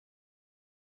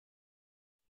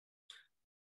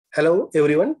Hello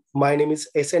everyone, my name is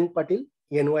S.N. Patil,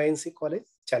 NYNC College,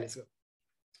 Chalisgarh.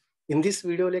 In this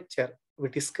video lecture, we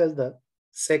discuss the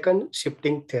second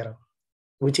shifting theorem,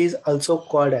 which is also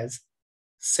called as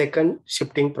second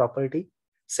shifting property,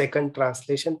 second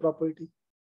translation property.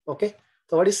 Okay,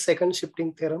 so what is second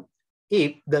shifting theorem?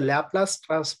 If the Laplace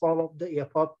transform of the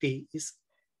f of t is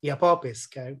f of s,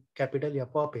 capital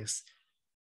F of s,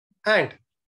 and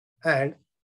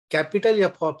capital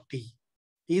F of t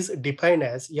is defined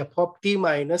as f of t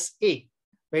minus a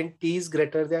when t is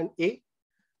greater than a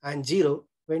and 0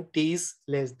 when t is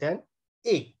less than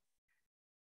a.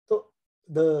 So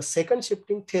the second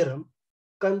shifting theorem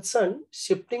concerns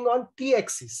shifting on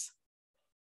t-axis,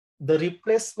 the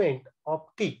replacement of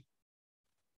t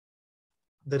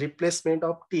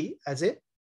as a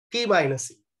t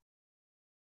minus a.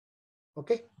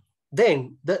 Okay.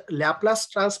 Then the Laplace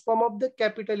transform of the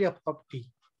capital F of t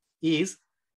is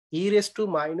e raised to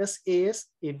minus as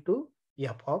into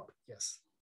f of s.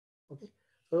 Okay.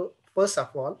 So first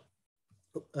of all,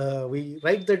 we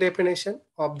write the definition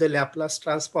of the Laplace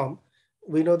transform.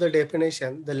 We know the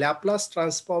definition. The Laplace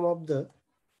transform of the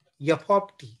f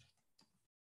of t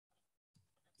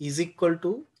is equal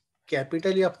to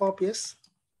capital F of s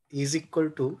is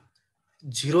equal to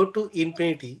 0 to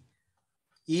infinity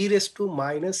e raised to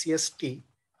minus st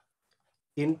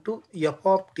into f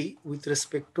of t with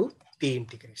respect to t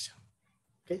integration.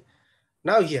 Okay.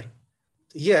 Now here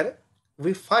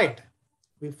we find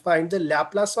the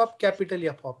Laplace of capital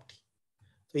F of t.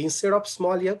 So instead of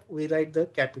small f, we write the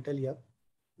capital F.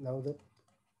 Now the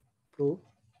proof.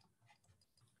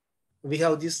 We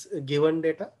have this given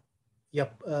data.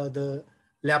 The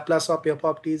Laplace of f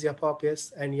of t is f of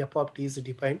s and f of t is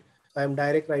defined. I am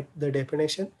direct write the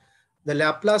definition. The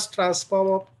Laplace transform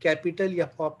of capital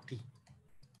F of t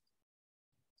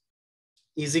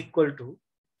is equal to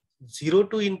 0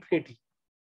 to infinity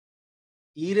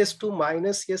e raised to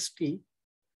minus st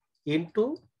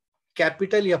into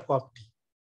capital F of t.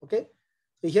 Okay.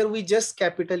 So here we just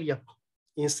capital F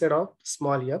instead of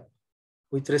small f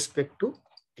with respect to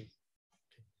t.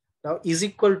 Now is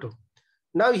equal to.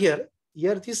 Now here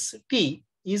this t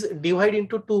is divided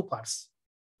into two parts.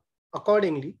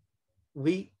 Accordingly,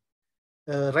 we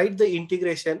write the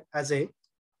integration as a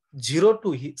 0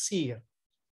 to see here.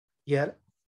 Here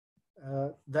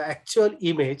the actual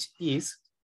image is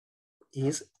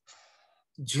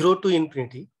 0 to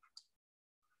infinity,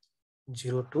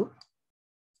 0 to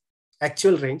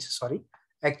actual range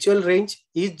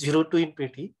is 0 to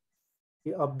infinity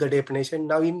of the definition.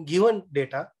 Now in given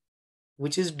data,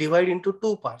 which is divided into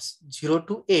two parts, 0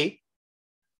 to a,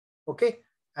 okay,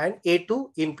 and a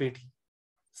to infinity.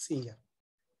 See here,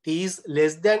 t is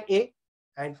less than a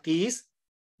and t is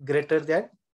greater than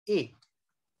a.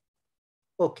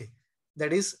 Okay,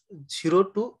 that is 0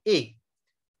 to a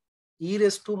e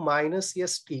raised to minus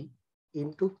st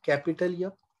into capital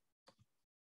F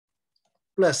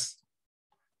plus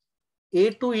a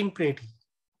to infinity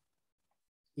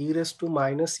e raised to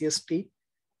minus st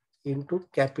into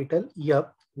capital F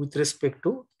with respect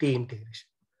to t integration.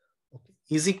 Okay,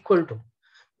 is equal to.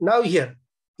 Now here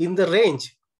in the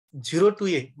range 0 to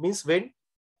a means when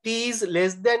t is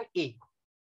less than a,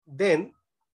 then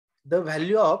the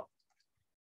value of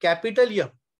capital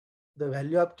F,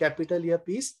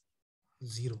 is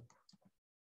 0.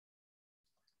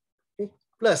 Okay.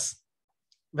 Plus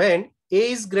when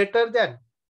a is greater than,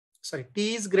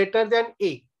 t is greater than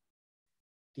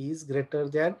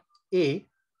a,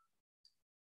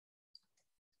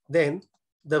 then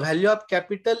the value of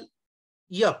capital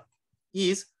F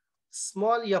is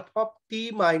small f of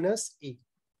t minus a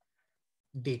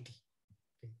dt.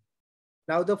 Okay.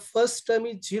 Now the first term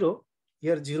is 0.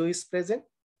 Here 0 is present,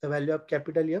 the value of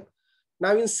capital F.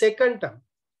 Now in second term,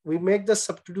 we make the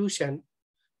substitution.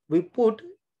 We put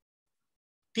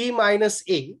t minus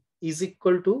a is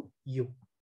equal to u.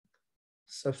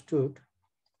 Substitute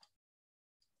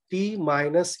t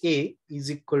minus a is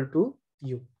equal to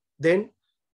u. Then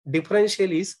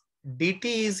differential is dt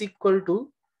is equal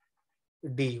to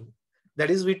du. That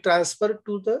is, we transfer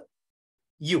to the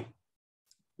u.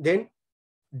 Then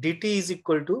dt is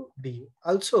equal to du.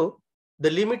 Also, the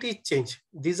limit is changed.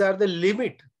 These are the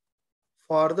limit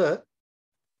for the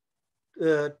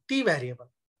t variable.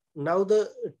 Now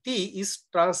the t is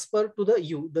transferred to the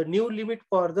u. The new limit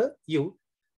for the u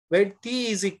when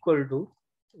t is equal to,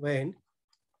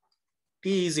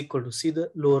 see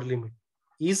the lower limit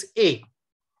is a.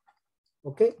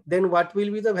 Okay, then what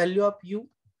will be the value of u?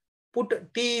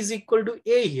 Put t is equal to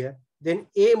a here, then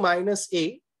a minus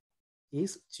a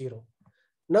is 0.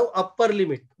 Now upper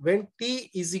limit, when t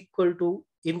is equal to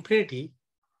infinity,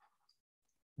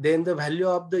 then the value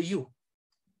of the u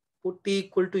put t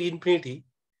equal to infinity,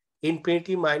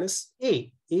 infinity minus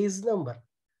a is number.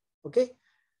 Okay.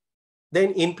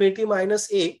 Then infinity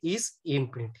minus a is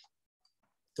infinity.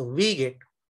 So we get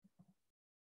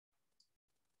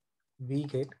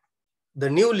the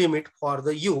new limit for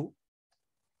the u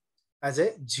as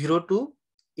a 0 to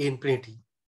infinity,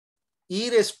 e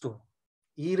raised to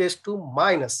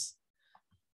minus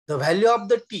the value of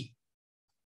the t.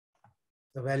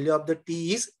 The value of the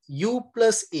t is u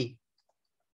plus a.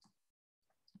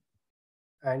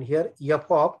 And here f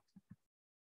of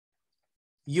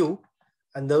u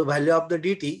and the value of the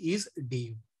dt is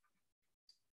du.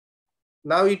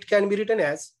 Now it can be written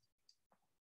as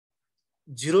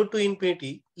 0 to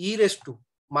infinity e raised to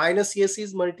minus s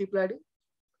is multiplied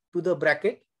to the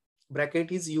bracket.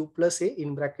 Bracket is u plus a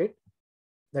in bracket.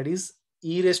 That is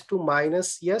e raised to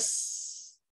minus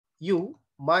s u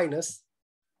minus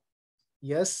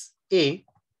s a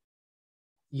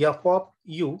f of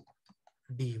u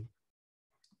du.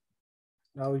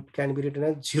 Now it can be written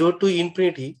as 0 to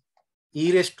infinity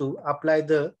e raised to, apply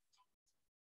the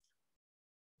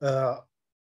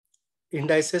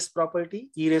indices property,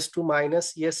 e raised to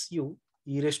minus su,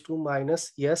 e raised to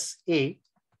minus sa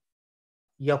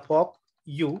f of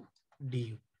u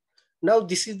du. Now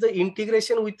this is the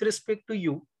integration with respect to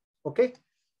u, okay?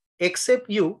 Except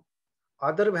u,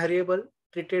 other variable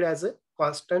treated as a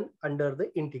constant under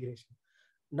the integration.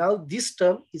 Now this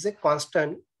term is a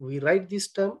constant. We write this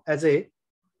term as a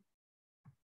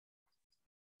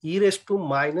e raised to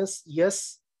minus sa.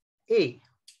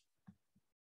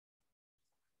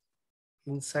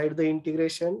 Inside the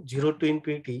integration 0 to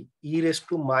infinity e raised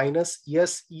to minus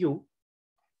su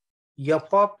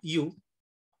f of u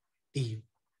du.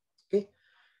 Okay.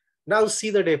 Now see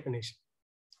the definition.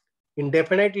 In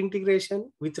definite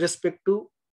integration with respect to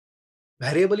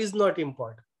variable is not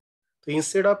important. So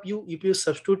instead of u, if you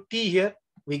substitute t here,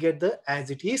 we get the as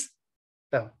it is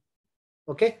term.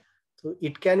 Okay. So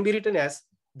it can be written as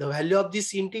the value of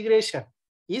this integration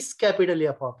is capital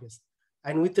F of s.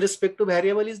 And with respect to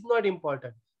variable is not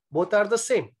important. Both are the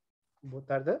same. Both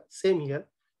are the same here.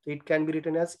 So it can be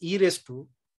written as e raised to.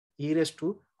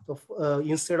 So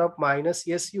instead of minus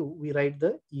su, we write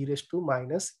the e raised to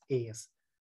minus as.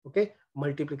 Okay.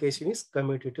 Multiplication is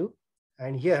commutative.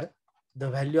 And here the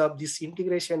value of this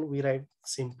integration we write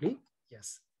simply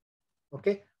yes.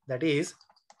 Okay. That is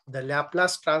the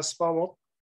Laplace transform of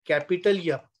capital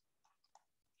F.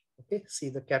 Okay. See,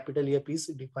 the capital F is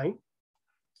defined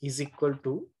is equal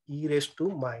to e raised to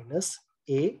minus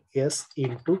as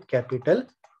into capital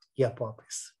F of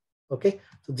s. Okay.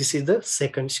 So this is the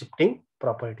second shifting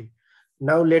property.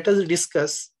 Now let us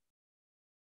discuss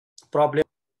problem.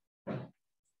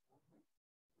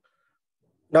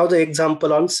 Now the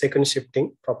example on second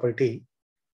shifting property.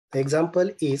 The example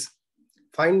is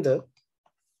find the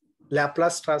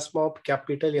Laplace transform of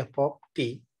capital F of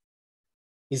t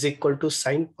is equal to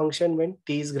sine function when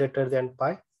t is greater than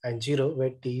pi and 0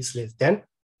 when t is less than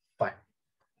pi.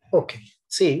 Okay.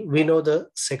 See, we know the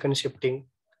second shifting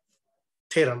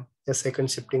theorem, the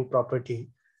second shifting property.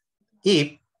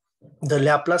 If the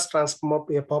Laplace transform of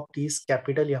f of t is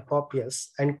capital F of s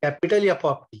and capital F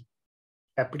of t.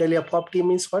 Capital F of t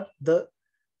means what? The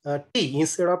t,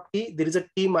 instead of t, there is a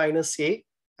t minus a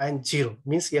and 0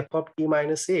 means f of t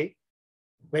minus a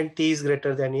when t is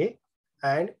greater than a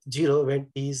and 0 when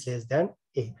t is less than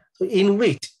a. So in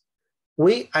which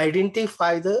we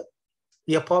identify the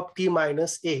f of t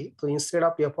minus a. So instead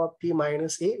of f of t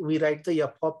minus a, we write the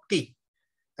f of t.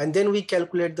 And then we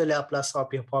calculate the Laplace of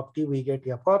f of t, we get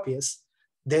f of s.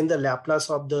 Then the Laplace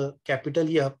of the capital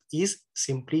F is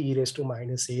simply e raised to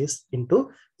minus as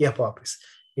into f of s.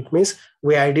 It means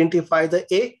we identify the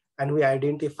a and we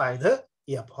identify the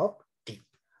f of t.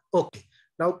 Okay.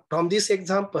 Now from this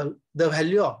example, the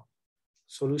value of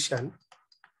solution,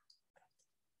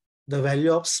 the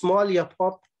value of small f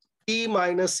of t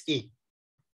minus a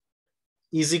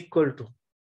is equal to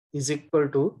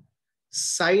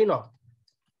sine of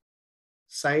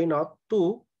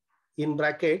 2 in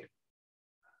bracket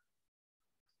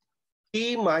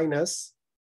t minus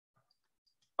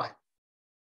pi.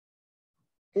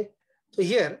 Okay. So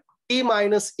here t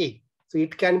minus a. So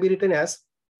it can be written as,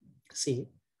 see,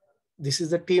 this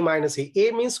is the t minus a.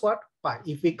 A means what? Pi.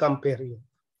 If we compare here,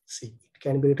 see, it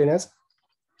can be written as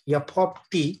f of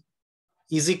t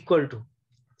is equal to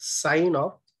sine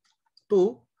of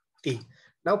 2t.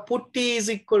 Now put t is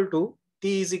equal to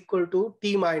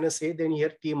t minus a, then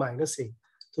here t minus a.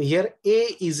 So here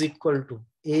a is equal to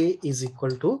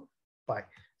pi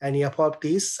and f of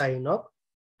t is sine of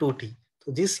 2t.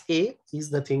 So this a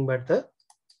is nothing but the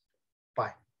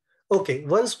pi. Okay,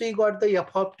 once we got the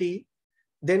f of t,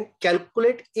 Then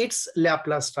calculate its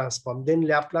Laplace transform. Then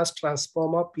Laplace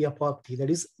transform of f of t, that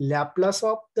is Laplace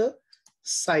of the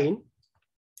sine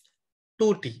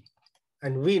 2t.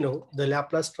 And we know the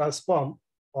Laplace transform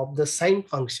of the sine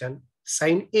function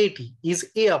sine at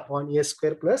is a upon a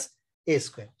square plus a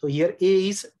square. So here a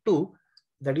is 2,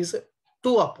 that is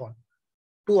 2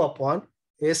 upon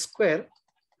a square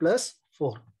plus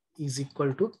 4 is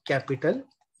equal to capital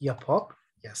F of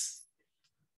S.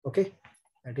 Okay,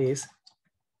 that is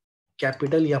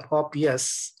capital F of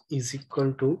S is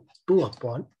equal to 2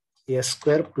 upon a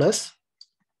square plus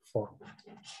 4.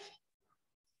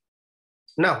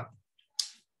 Now,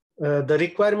 the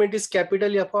requirement is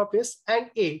capital F of S and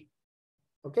A.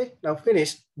 Okay, now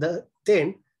finished.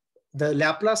 Then the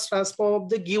Laplace transform of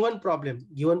the given problem.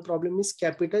 Given problem is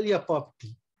capital F of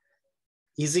t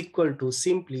is equal to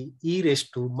simply e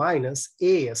raised to minus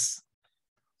as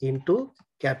into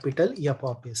capital F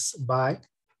of S by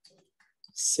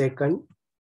second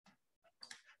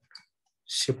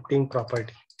shifting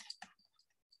property.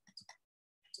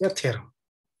 A theorem.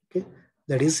 Okay,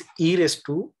 that is e raised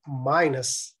to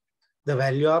minus the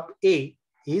value of a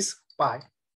is pi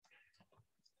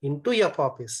into F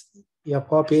of S.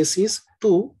 F of S is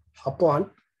 2 upon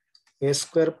a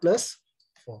square plus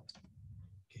 4.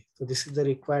 Okay, so this is the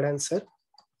required answer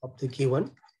of the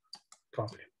given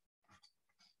problem.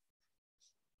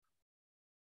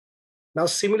 Now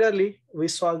similarly, we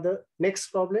solve the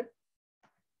next problem.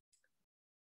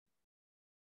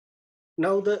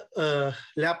 Now the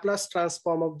Laplace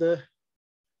transform of the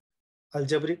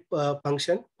algebraic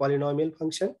function, polynomial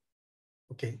function.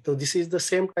 Okay, so this is the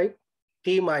same type,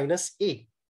 t minus a,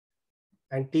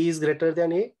 and t is greater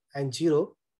than a and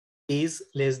 0 is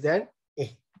less than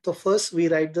a. So first we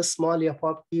write the small f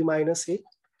of t minus a,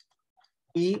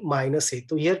 t minus a.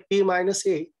 So here t minus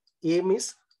a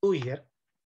means 2 here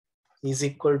is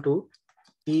equal to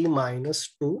t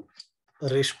minus 2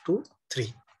 raised to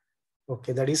 3.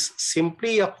 Okay, that is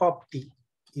simply f of t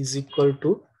is equal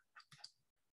to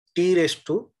t raised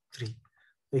to 3.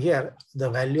 So here the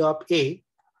value of a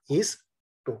is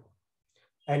 2.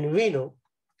 And we know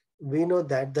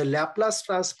that the Laplace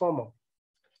transform of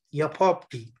f of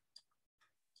t,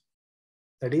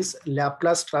 that is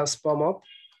Laplace transform of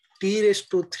t raised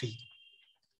to 3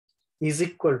 is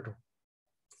equal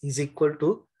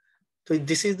to, so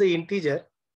this is the integer,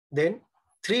 then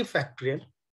 3 factorial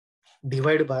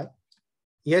divided by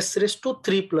s raised to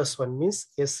 3 plus 1 means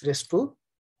s raised to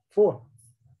 4.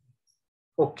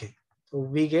 Okay, so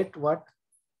we get what?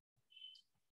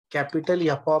 Capital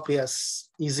F of S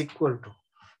is equal to,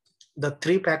 the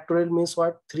 3 factorial means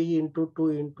what? 3 into 2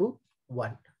 into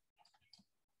 1.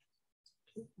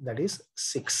 Okay, that is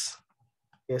 6.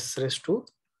 S raised to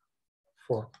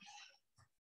 4.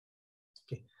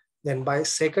 Okay, then by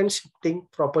second shifting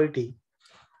property,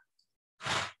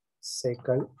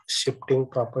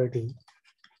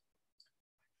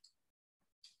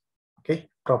 okay,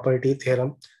 property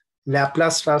theorem,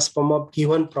 Laplace transform of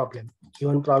given problem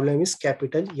is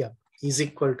capital F is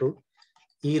equal to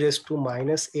e raised to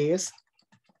minus as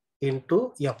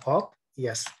into F of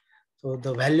S. So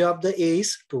the value of the a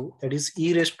is 2, that is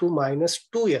e raised to minus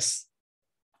 2s,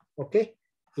 okay,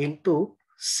 into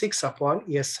 6 upon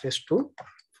s raised to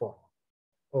 4.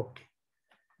 Okay,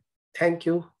 thank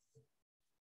you.